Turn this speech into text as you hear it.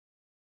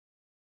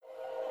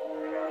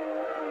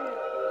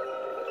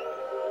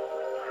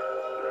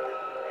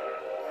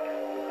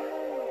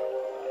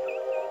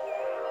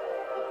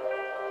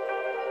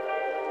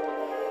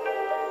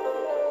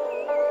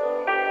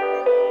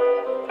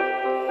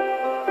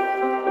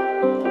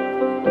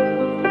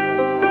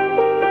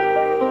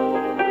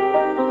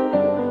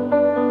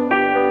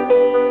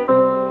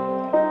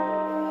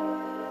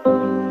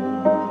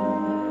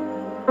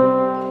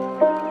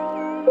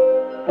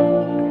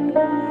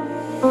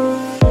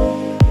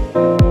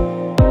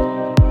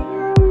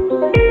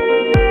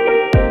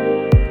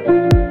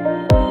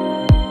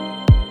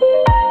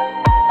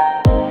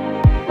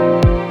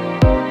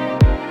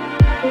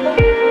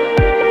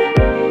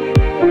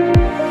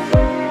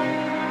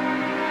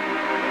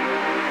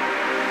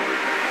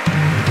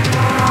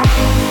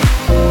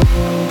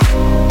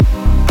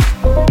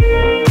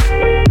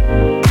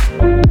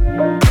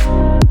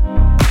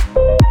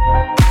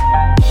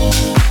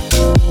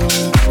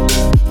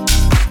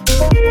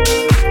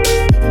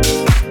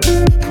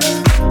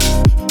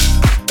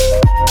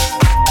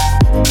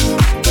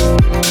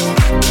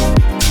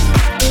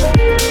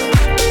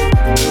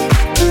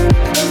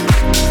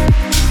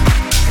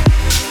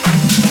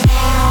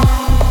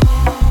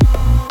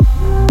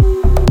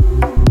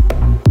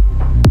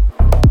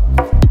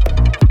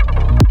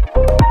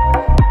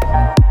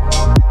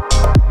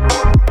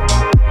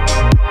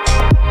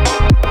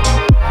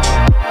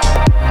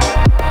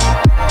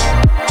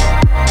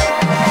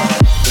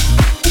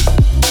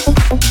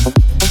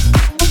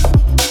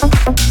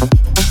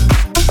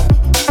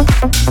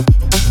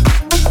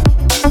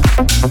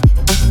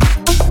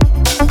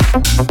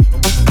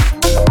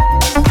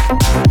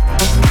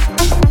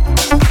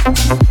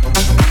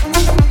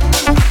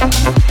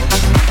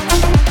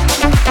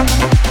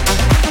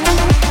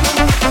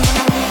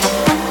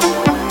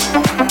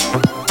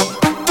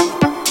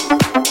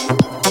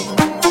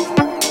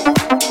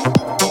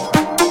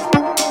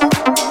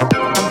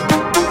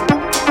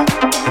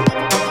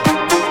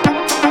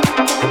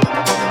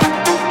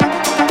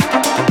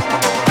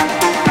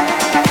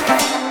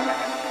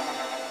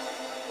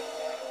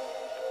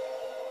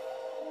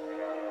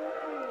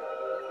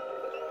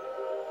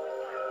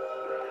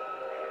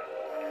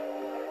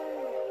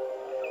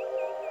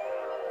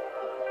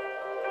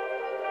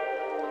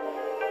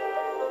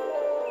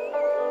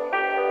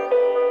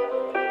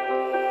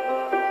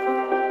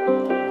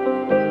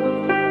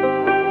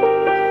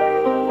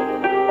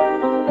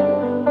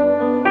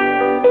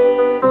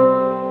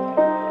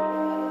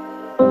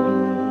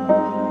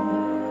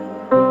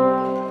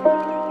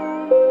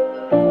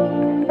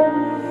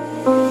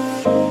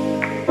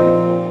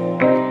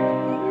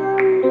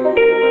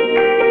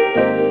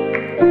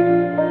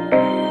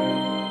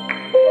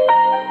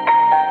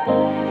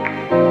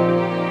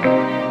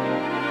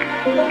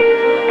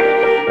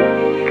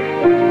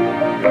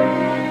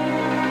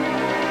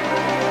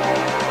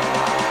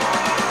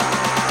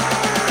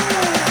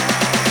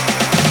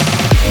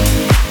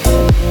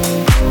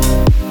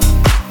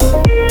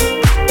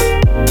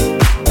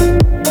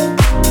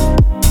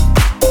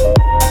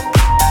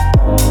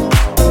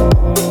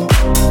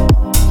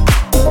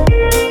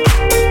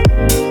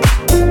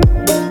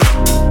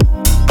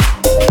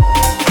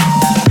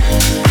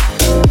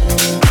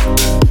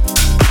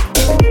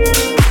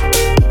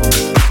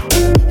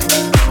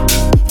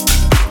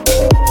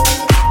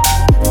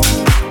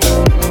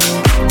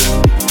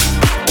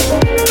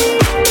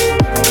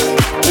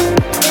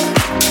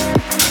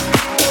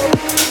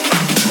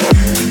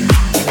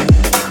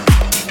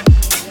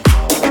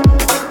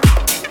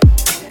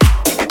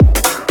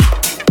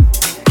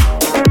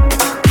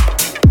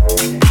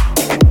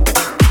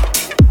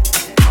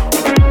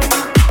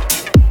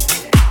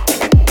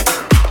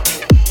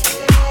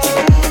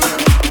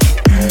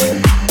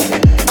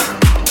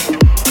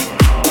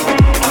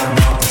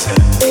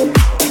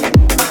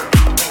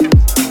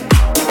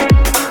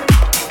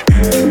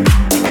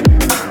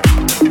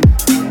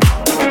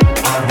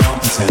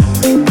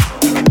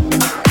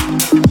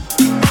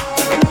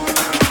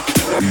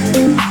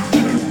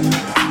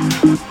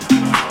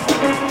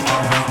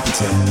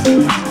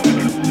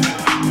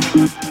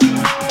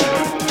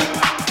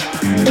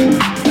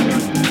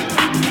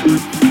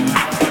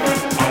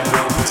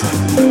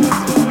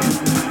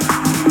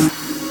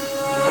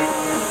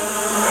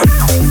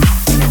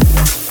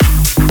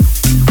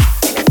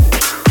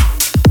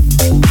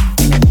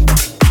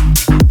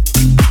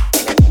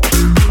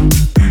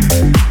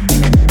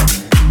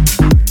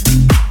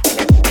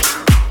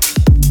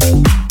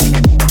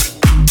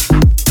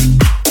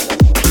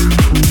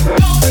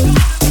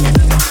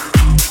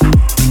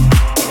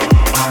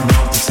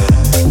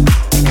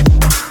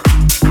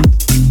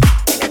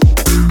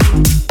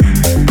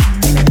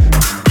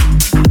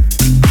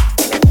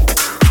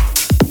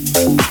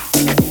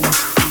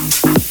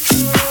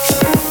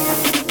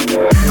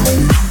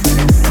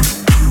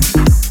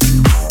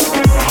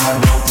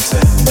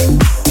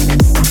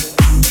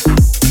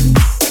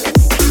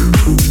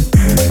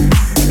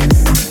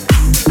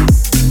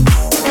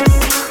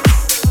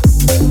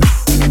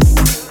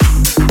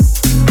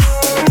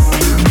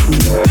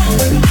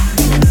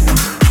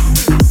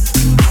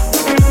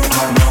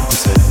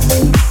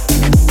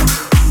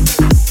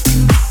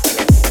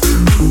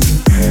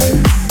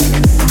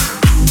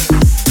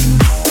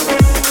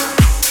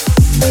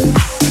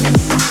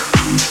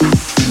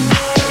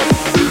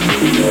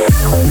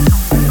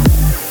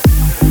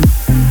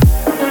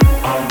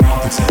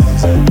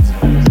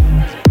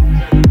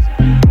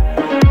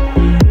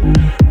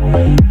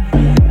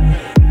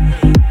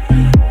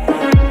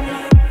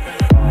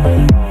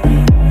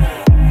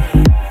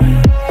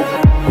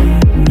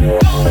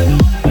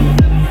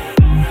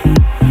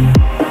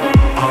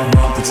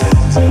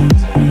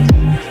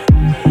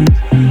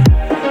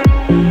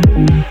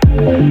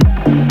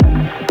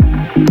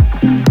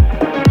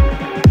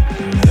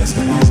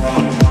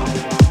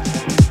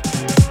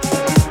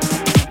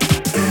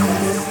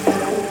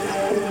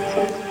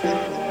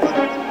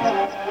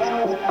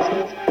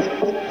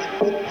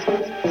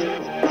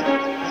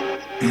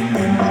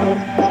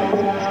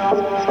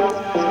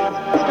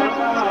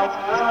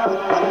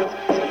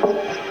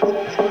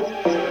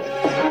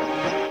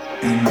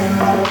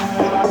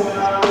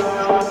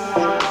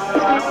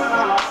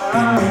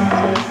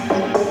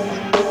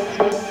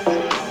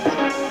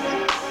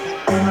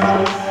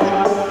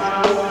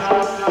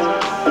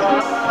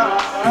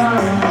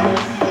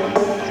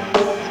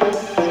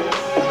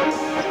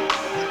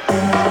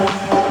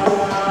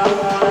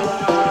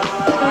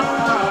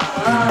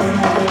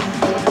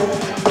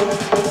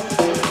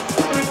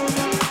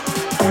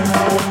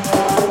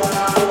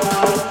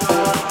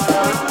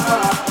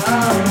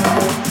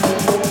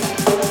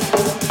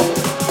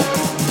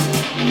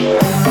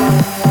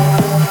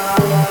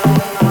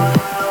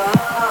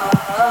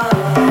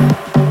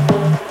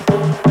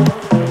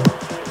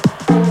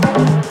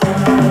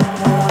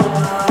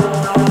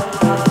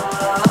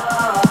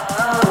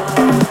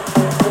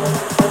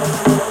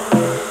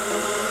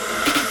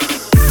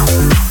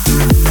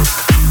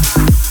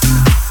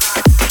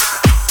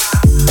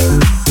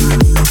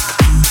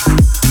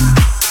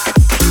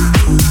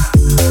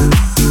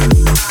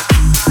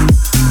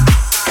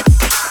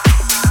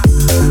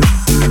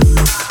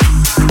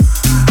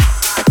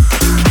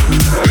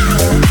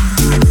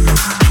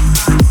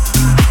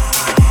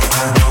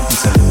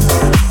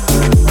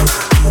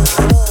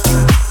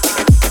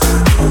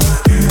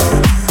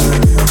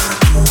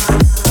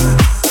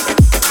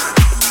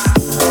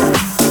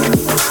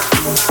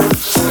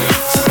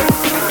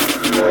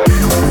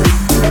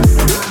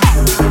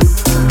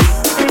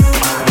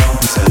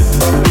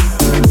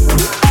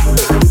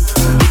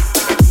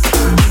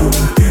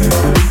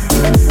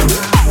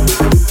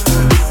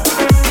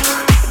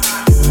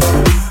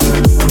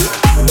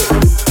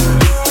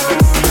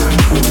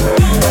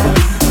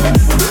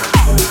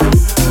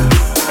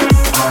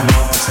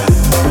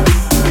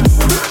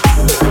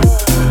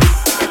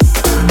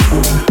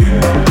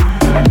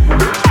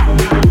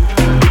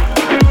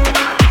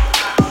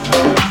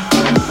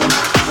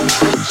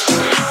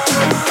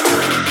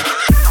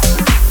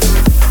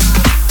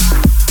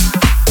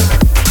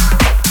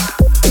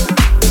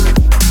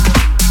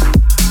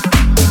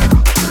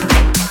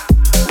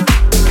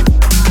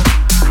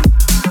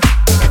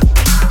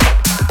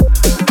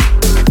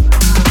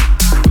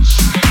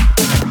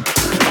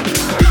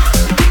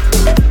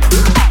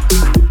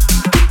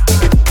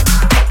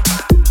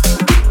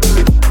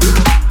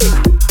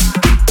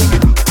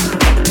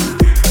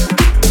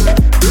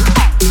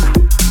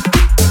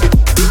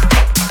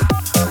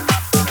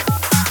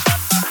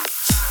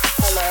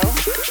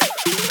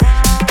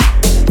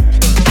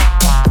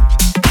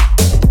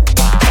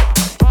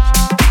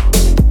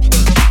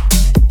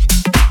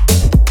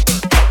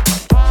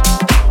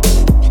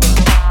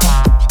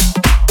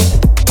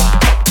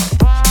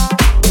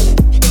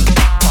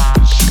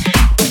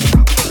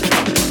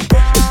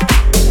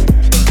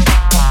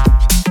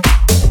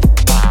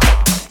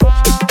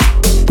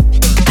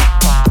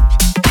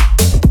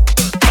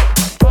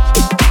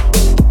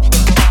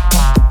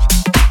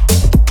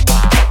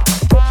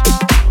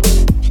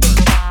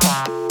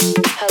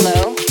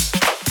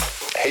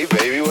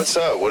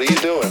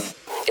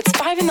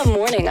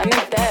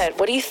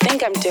What do you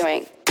think I'm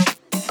doing?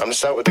 I'm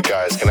just out with the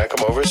guys. Can I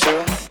come over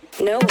soon?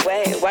 No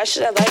way. Why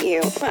should I let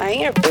you? I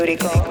ain't your booty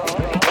call.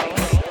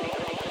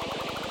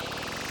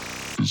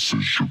 This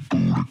is your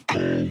booty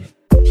call.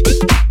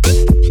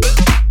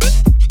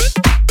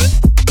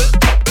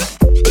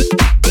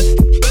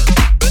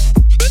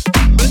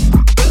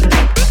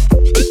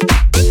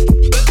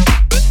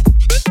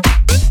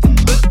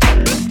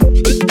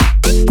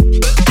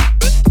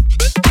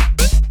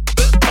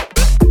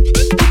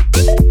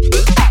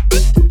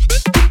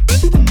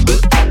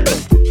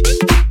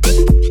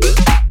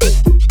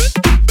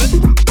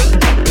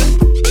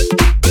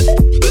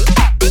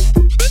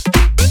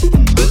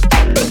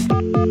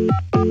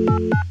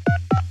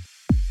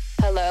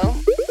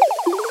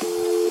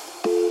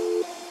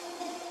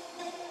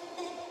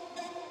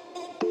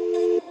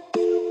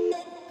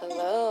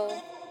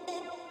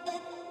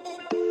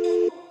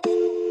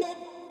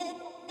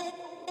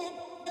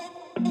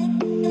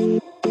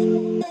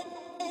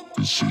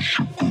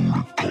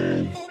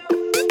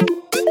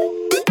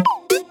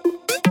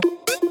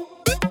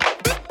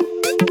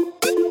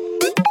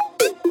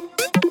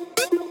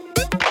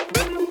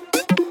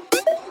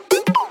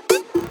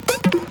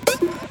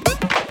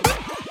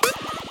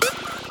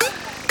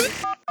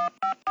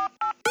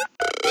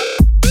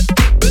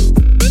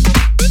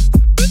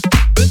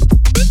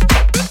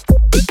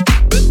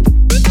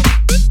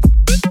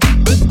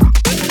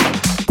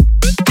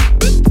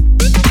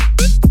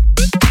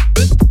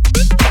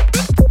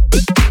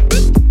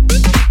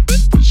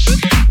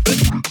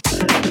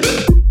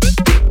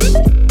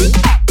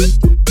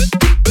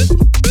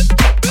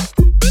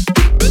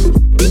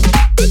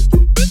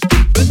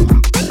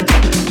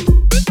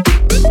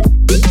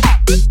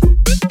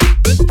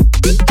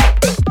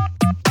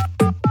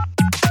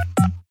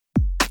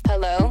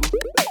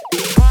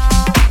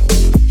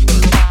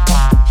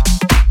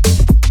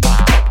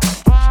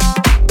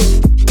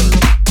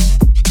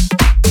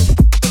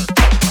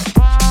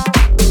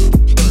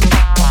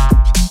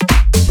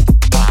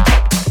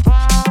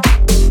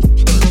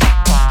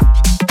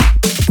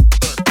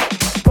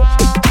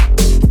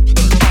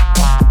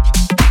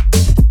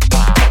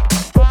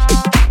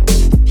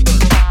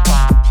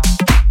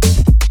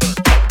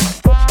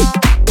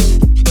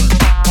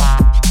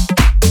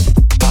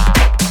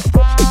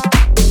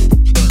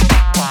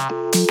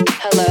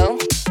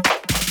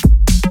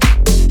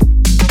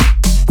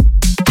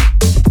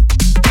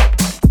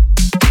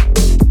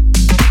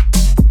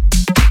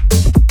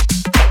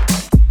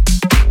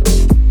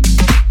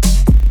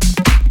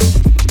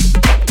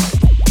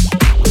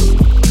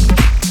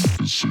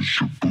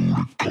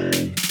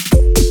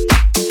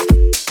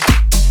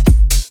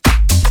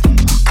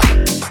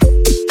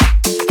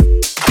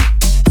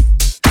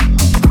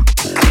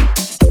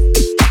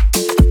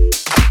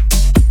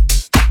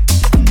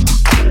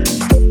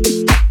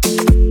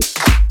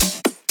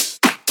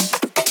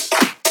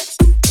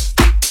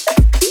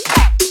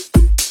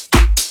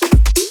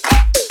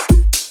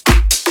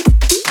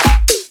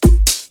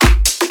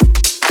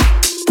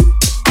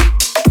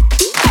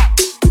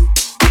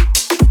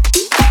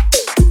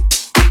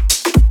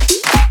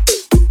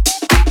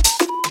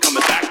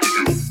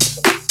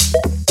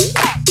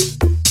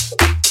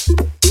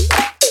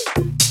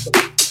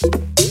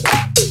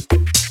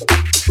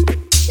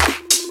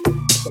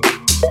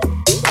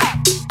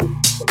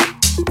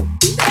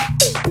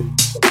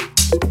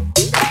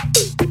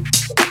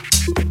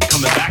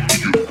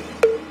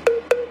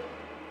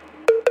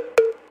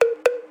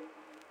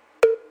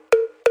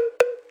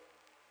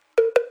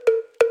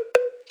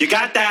 You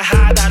got that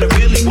high that I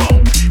really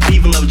want.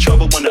 Even love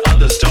trouble when the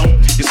others don't.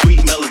 Your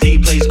sweet melody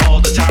plays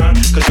all the time.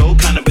 Cause your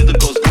kind of rhythm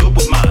goes good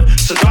with mine.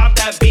 So drop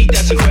that beat,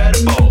 that's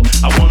incredible.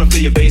 I wanna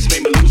feel your bass,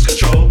 make me lose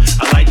control.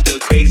 I like the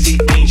crazy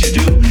things you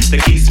do.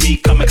 That keeps me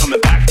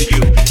coming back to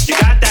you. You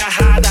got that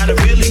high that I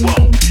really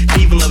want.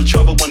 Even love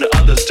trouble when the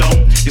others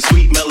don't. Your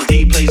sweet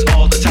melody plays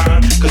all the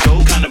time. Cause your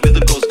kind of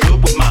rhythm goes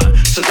good with mine.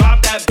 So drop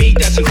that beat,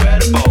 that's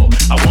incredible.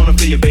 I wanna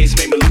feel your bass,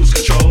 make me lose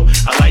control.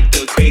 I like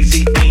the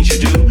crazy things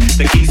you do.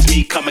 That keeps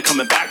me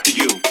coming back to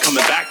you.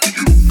 Coming back to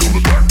you.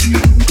 Coming back to you.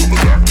 Coming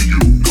back to you.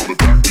 Coming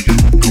back to you.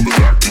 Coming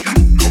back to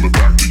you.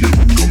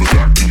 Coming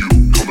back to you.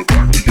 Coming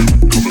back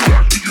to you. Coming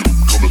back to you.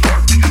 Coming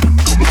back to you. Coming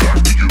back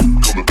to you. Coming back to you.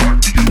 Coming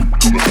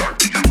back to you. Coming back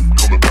to you.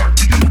 Coming back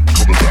to you.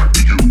 Coming back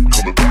to you.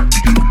 Coming back to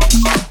you.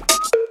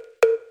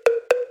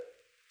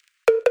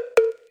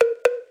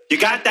 You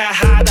got that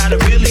high that I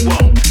really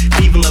want.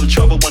 Even love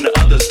trouble when the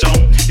others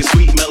don't. Your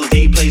sweet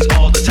melody plays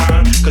all the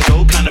time. Cause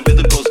your kind of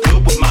rhythm goes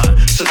good with mine.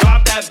 So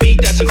drop that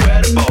beat, that's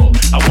incredible.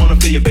 I wanna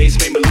feel your bass,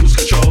 make me lose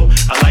control.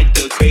 I like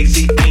the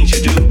crazy things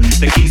you do.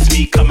 That keeps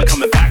me coming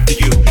back to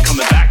you.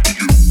 Coming back to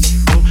you.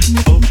 Oh,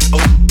 oh,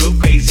 oh, go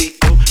crazy.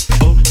 Oh,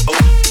 oh, oh,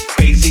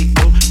 crazy.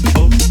 Oh,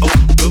 oh, oh,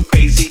 go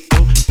crazy.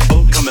 Oh,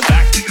 oh, coming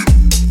back to you.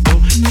 Oh,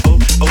 oh,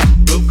 oh,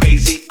 go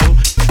crazy. Oh,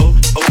 oh,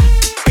 oh,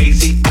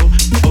 crazy. Oh,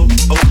 oh,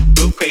 oh,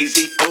 go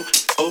crazy. Oh,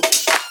 oh.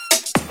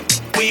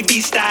 We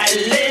be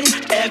styling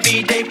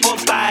every day for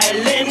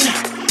filing.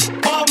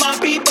 All my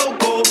people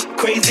go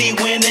crazy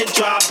when it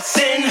drops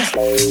in.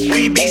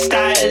 We be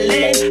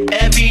styling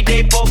every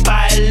day for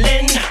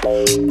filing.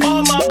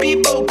 All my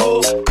people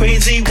go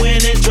crazy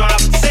when it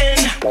drops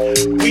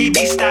in. We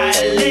be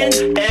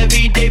styling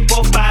every day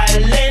for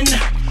filing.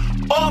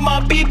 All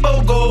my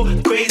people go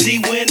crazy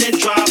when it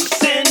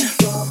drops in.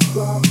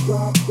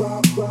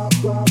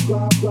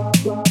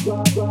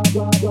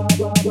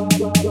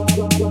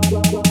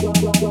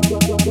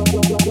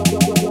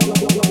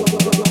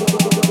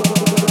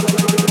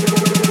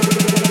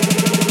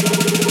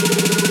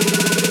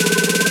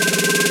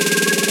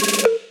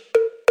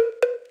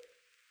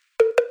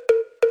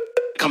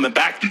 Coming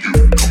back to you,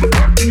 coming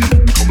back to you,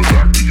 coming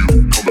back to you,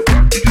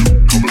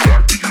 coming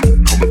back to you, coming back to you,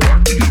 coming back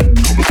to you,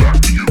 coming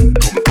back to you, coming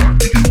back to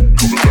you,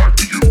 coming back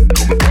to you, coming back to you, coming back to you,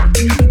 coming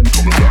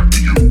back to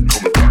you,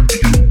 coming back to you,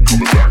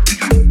 coming back to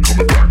you,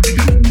 coming back to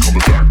you,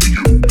 coming back to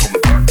you.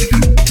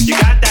 You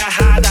got that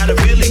high that I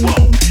really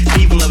want.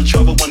 Even love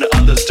trouble when the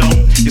others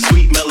don't. Your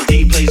sweet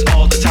melody plays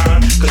all the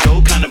time. Cause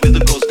your kind of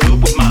rhythm goes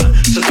good with mine.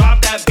 So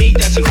drop that beat,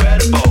 that's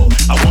incredible.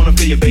 I wanna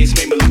feel your bass,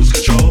 make me lose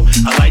control.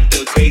 I like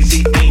the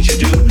crazy things you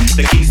do.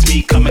 That keeps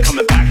me coming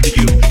back to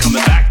you.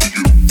 Coming back to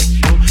you.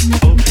 Oh,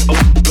 oh,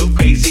 oh, go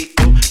crazy.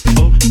 Oh,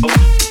 oh, oh,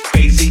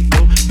 crazy.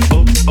 Oh,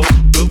 oh, oh,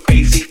 go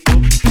crazy.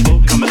 Oh, oh,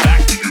 coming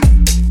back to you.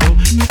 Oh,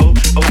 oh,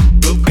 oh,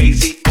 go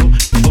crazy. Oh,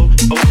 oh,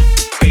 oh,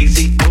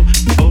 crazy. Oh,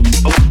 oh,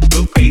 oh,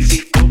 go crazy.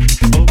 Oh,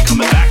 oh,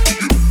 coming back to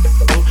you.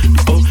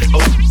 Oh, oh,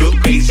 oh, go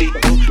crazy.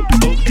 Oh,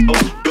 oh,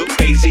 oh, go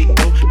crazy.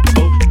 Oh,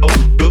 oh, oh,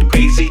 go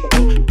crazy. Oh,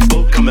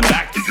 oh, coming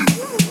back to you.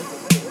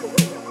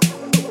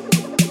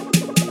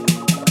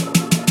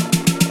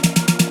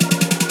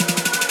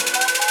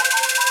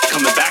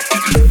 Coming back to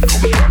you,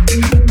 coming back to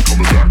you,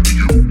 coming back to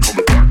you,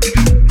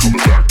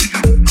 coming back to you, coming back to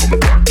you,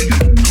 coming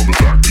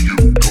back to you, coming back to you,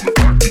 coming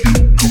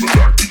back to you, coming back to you, coming back to you, coming back to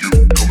you, coming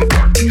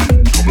back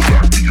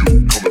to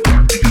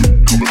you,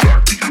 coming back to you, coming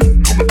back to you,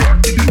 coming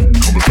back to you,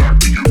 coming back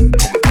to you.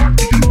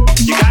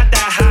 You got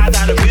that high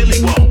that I really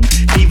want.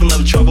 Even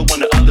love trouble when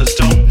the others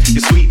don't.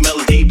 Your sweet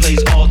melody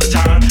plays all the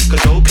time.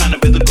 Cause your kind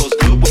of rhythm goes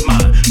good with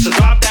mine. So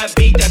drop that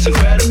beat, that's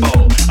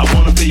incredible. I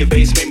wanna feel your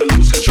bass, make me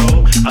lose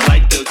control. I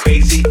like the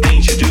crazy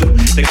things you do.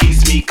 That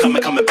keeps me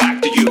coming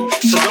back to you.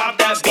 So drop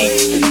that beat.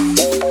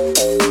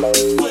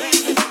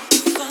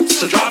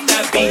 So drop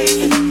that beat.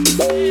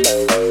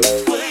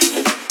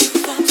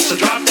 So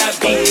drop that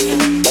beat.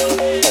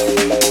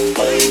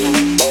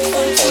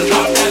 So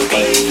drop that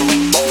beat.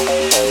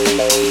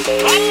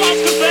 I'm like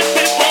the best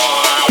boy.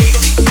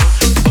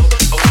 Oh,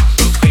 oh,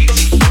 go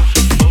crazy.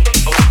 Oh,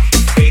 oh,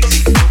 crazy.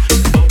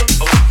 Oh,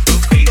 oh, go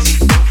crazy.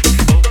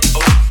 Oh,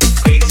 oh,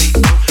 crazy.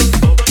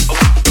 Oh,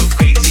 oh, go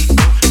crazy.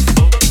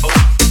 Oh, oh,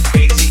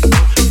 crazy.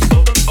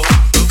 Oh, oh,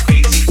 go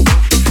crazy.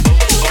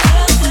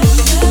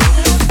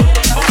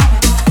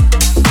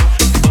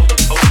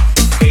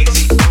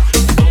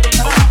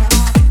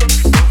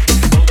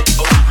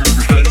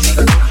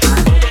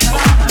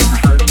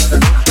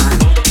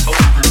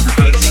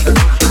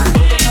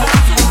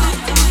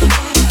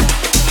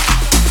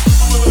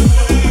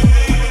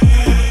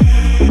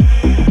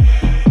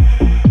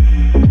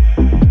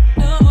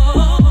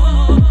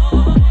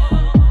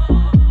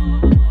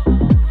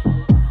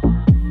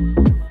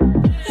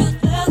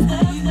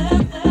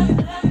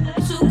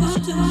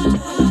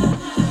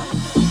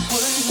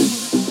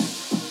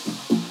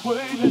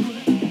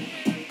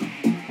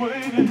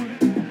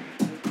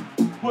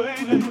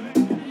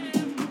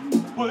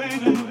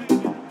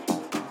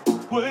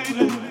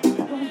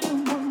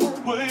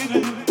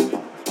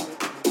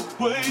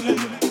 waiting.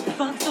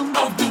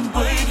 I've been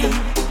waiting,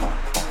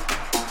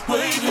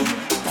 waiting.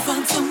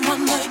 Find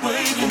someone like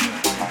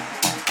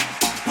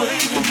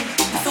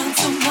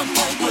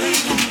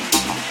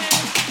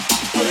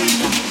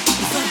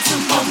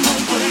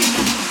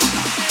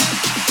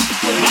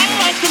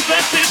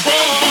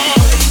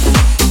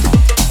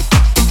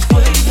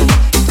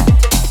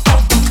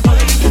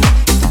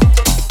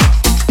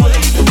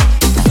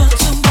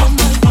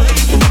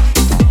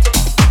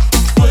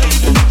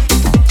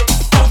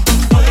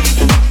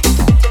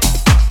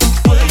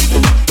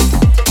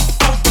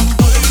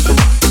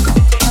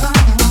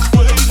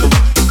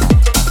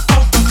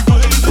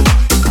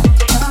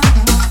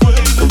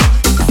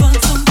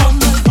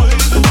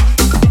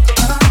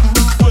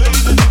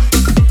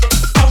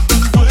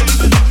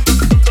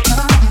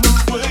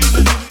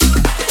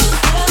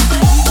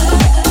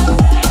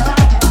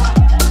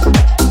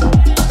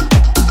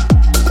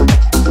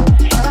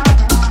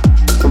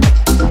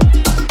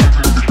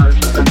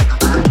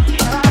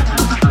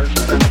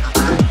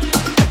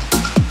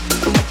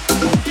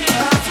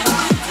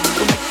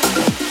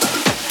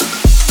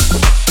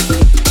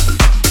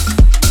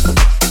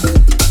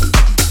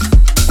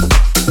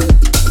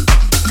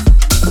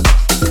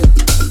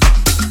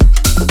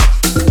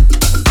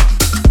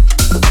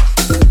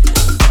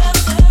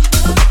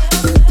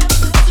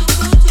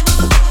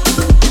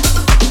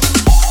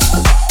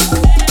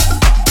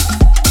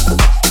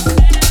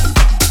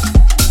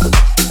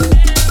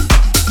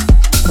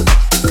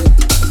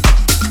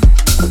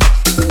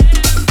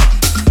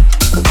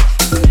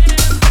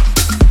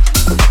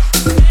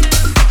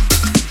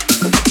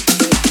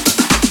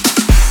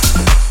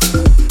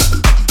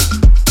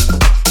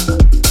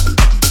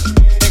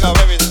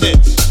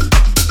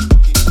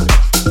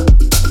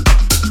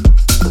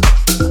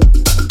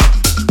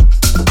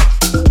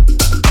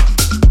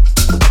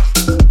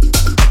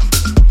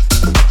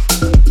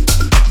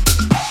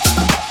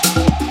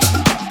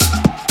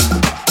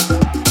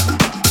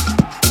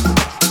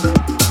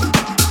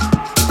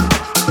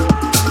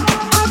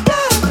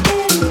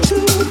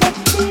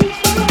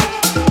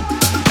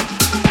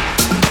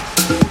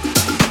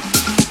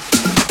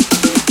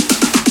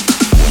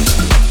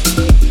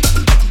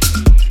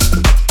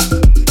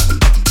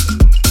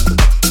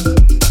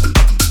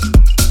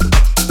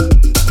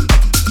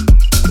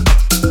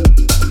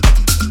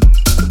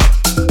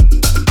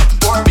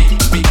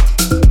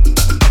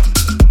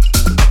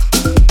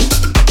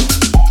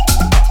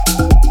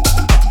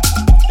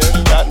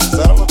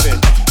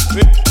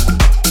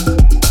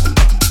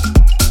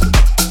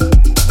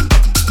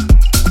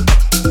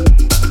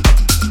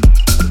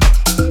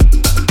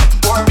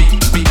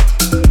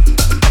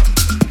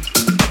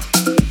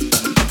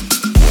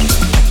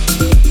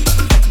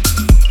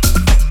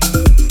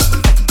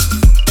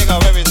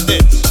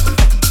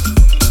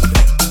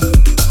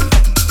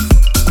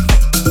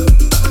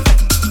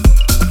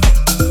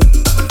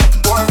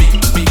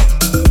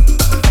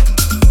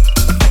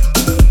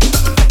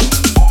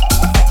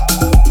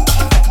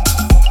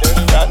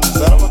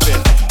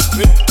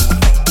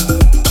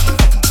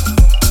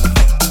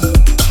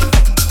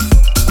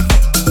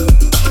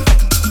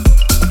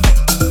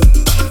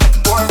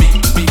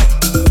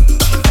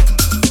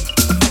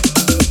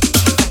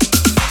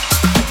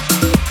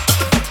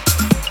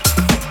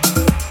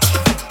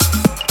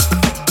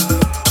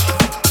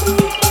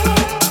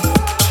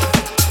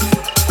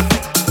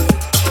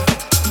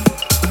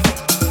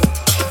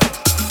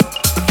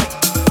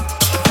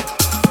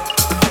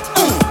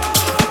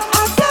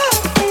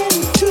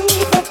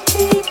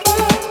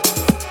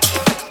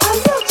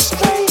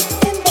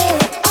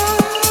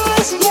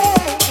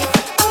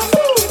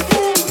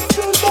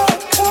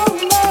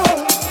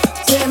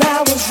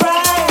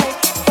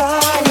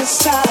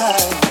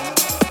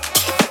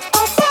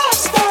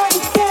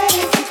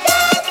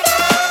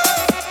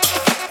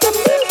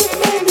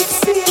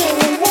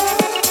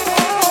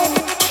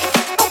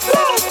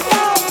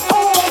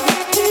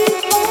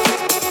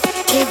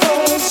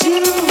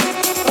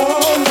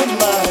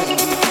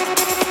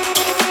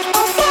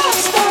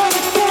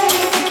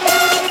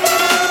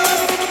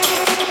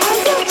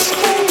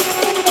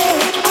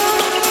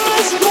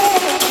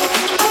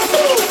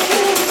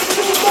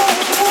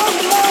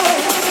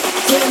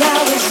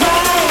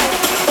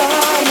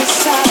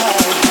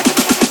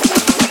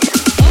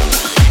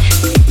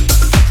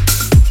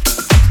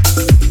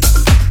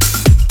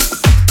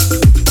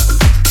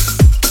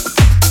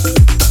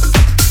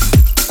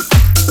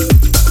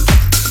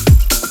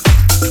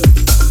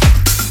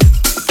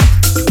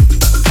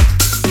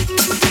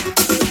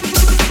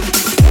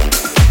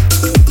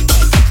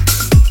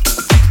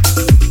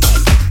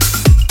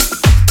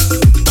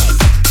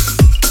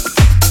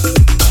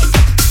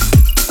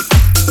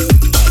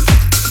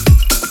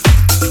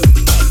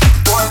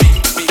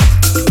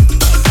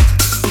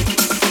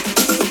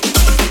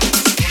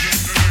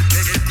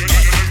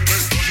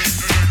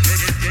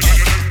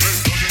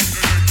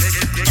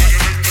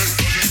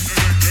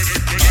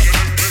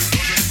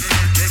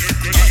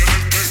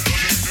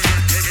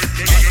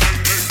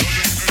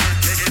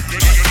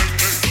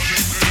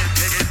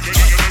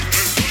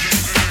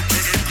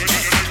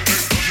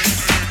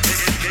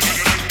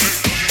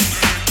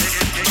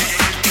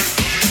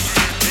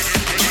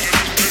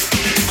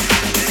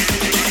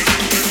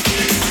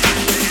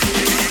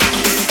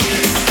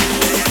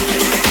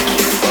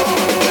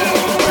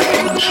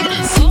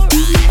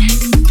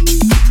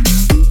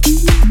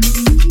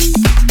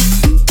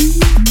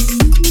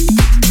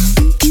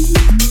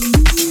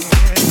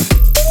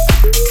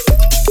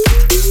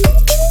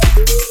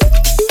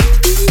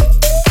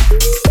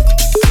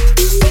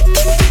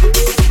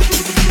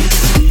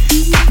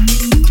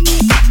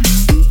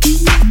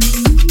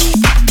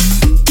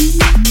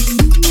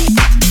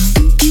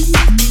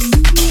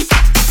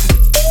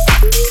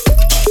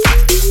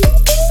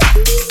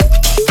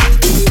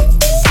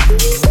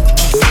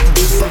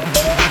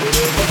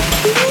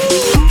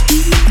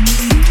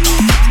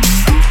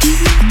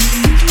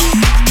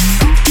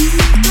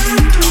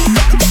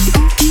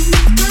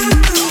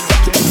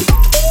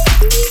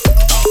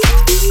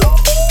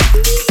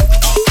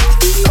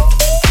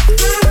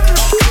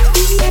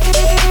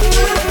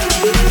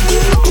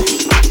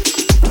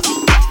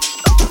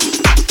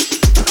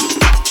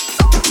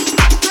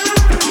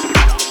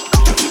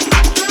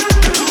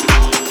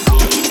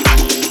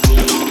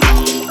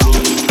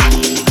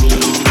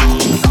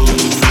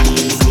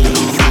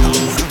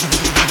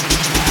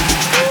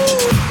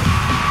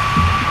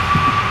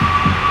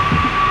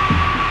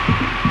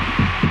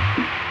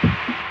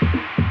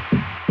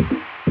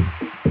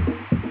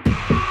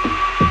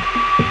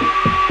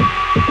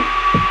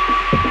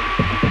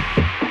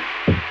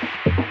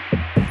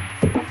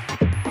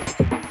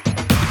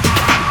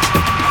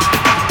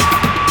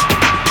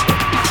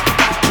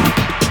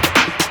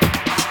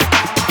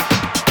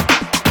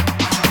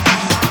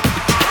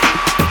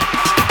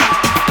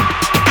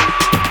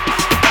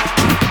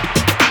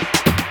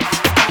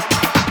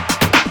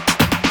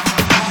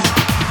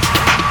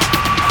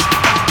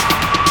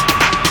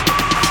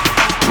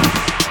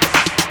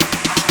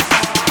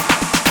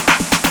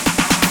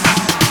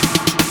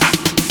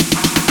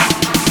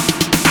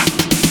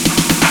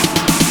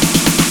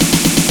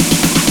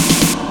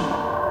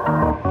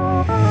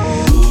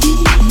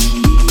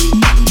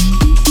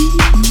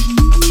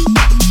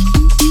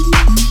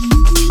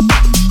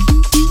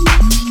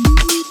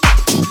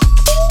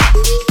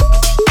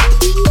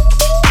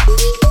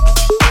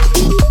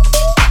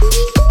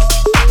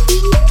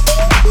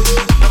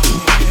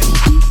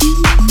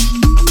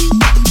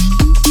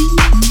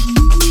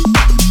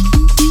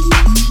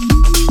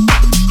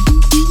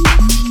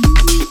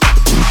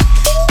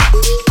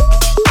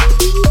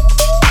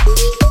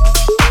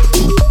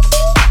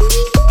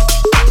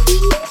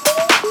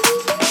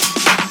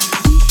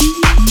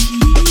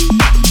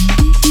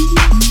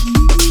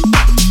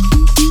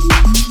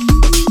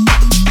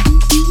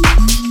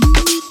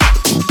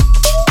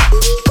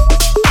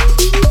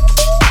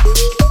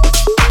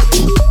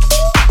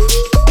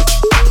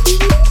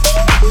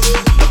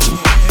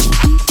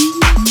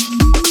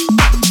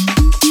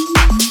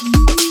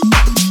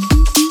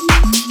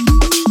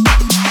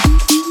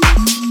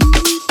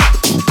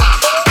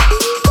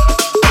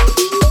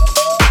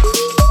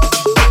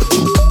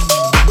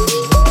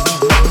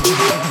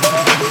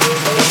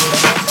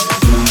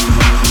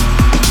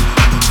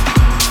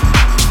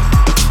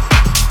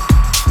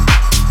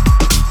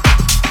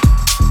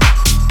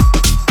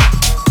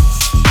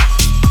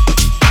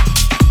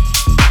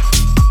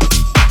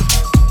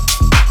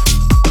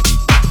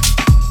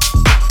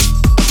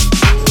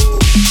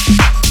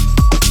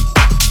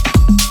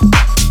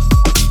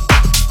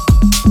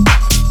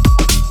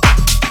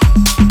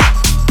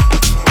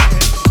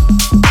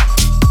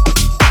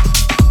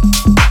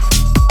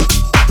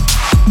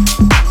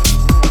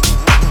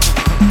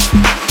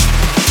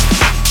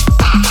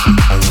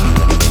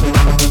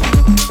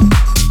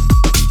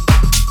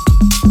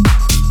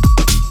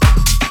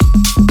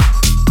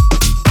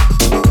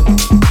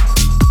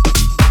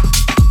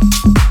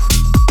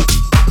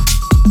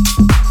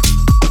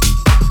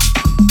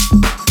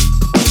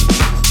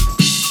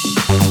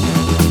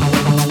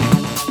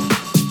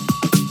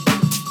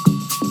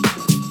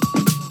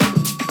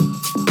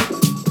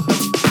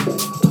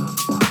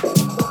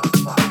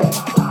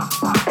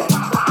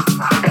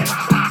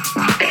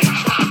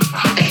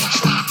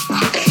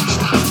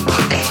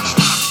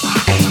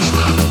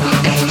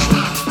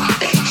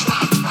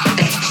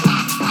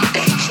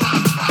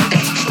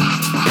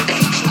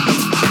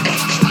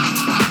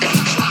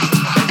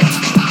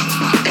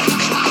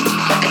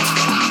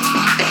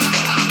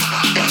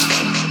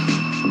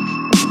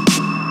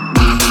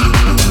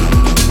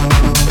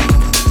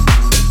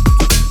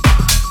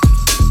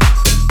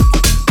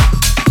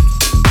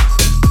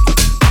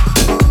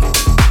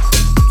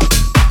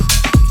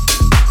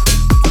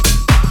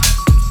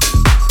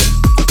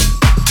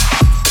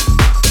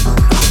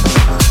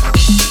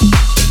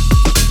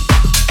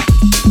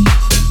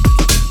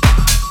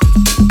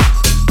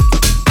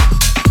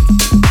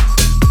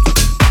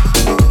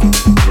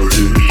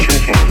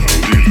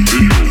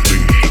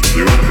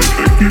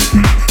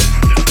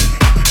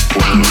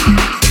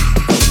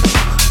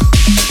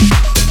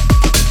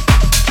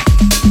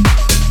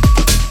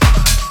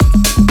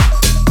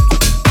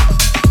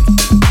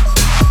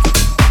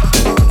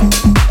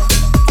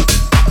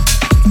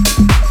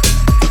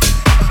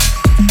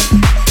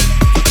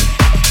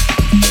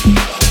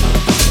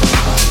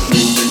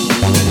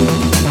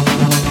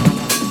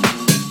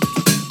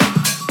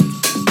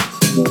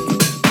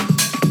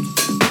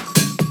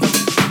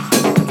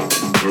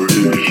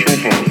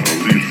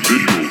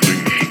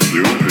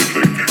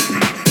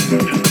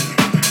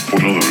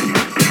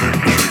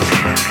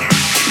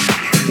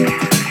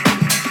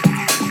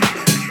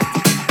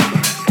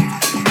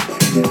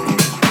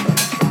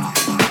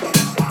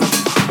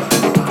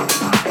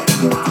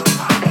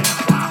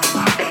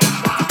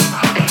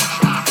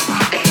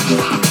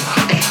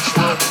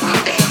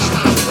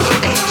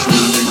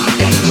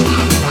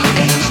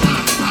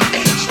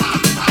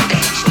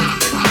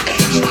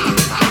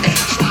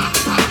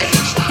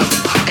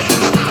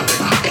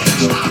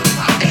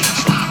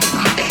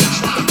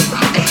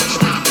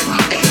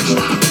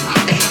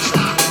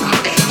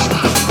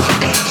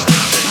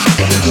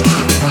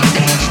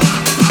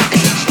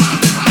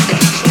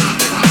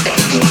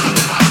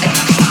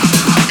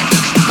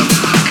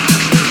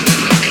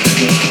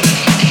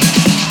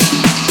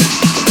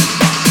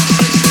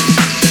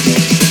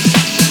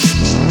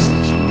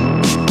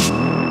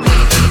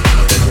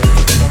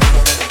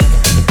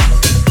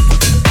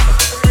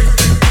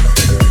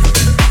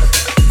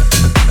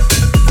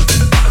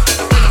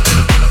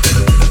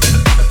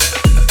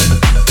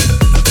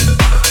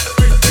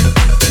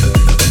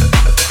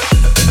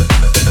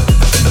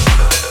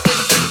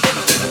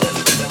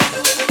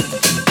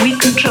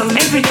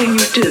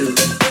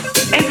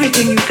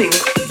you think,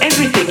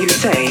 everything you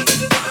say.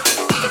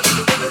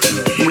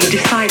 We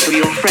decide who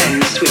your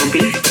friends will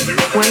be,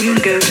 where you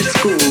go to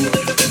school,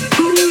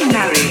 who you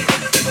marry,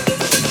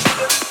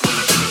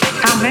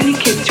 how many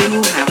kids you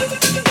will have,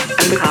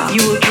 and the car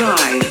you will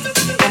drive,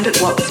 and at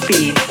what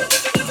speed.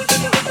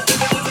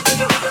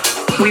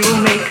 We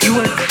will make you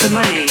work for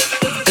money,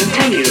 and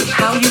tell you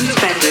how you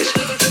spend it,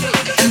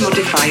 and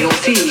modify your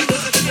seeds.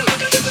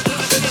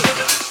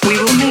 We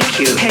will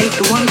make you hate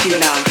the ones you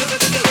love,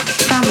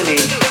 family,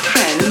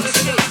 friends,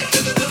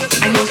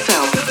 and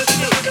yourself.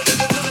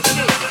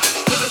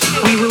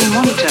 We will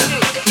monitor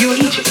your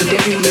each and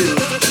every move,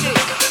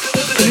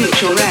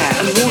 pollute your air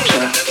and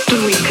water to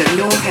weaken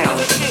your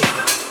health.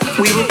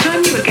 We will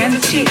turn you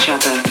against each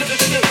other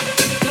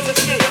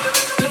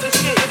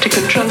to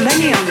control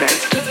any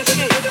unrest.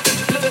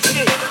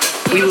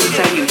 We will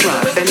sell you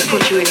drugs and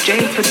put you in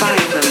jail for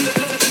buying them.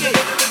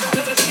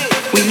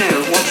 We know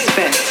what's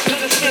best.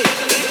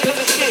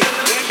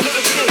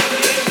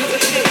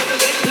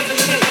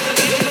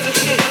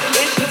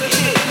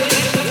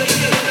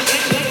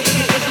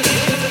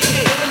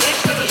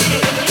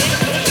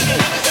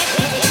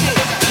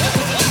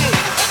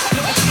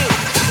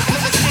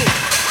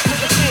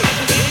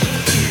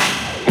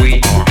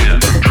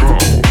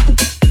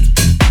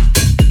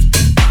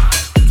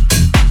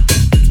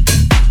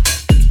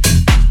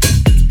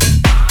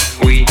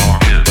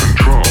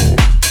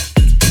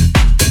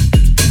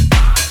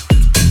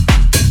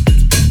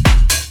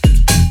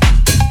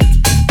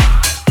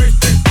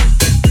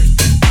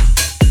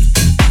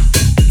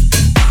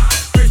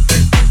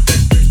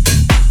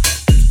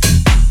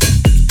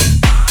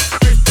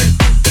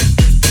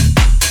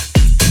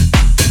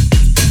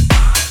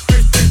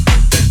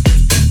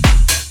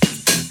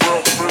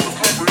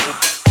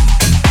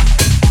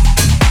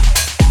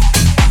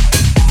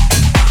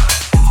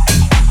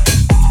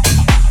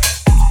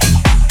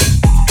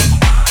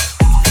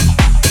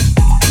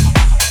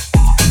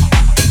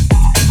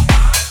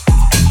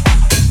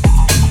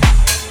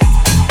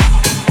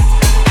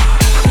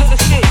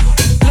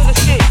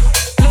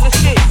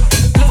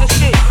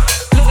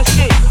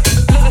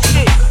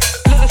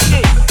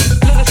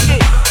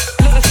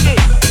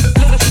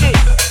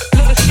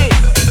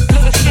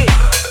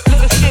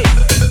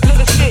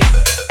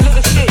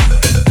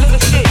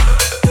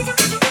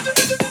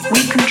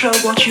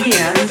 What you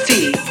hear and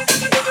see,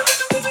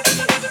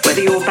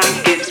 whether your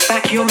bank gives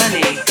back your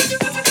money,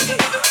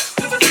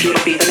 if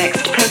you'll be the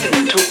next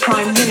president or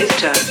prime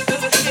minister,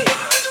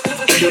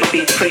 if you'll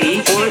be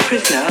free or a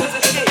prisoner.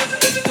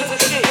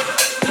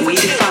 We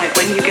decide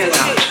when you go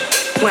out,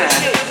 where,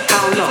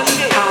 how long,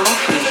 how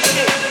often.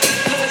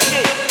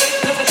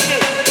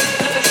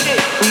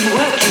 We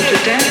work you to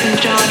death and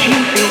charge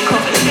you for your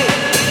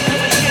coffin.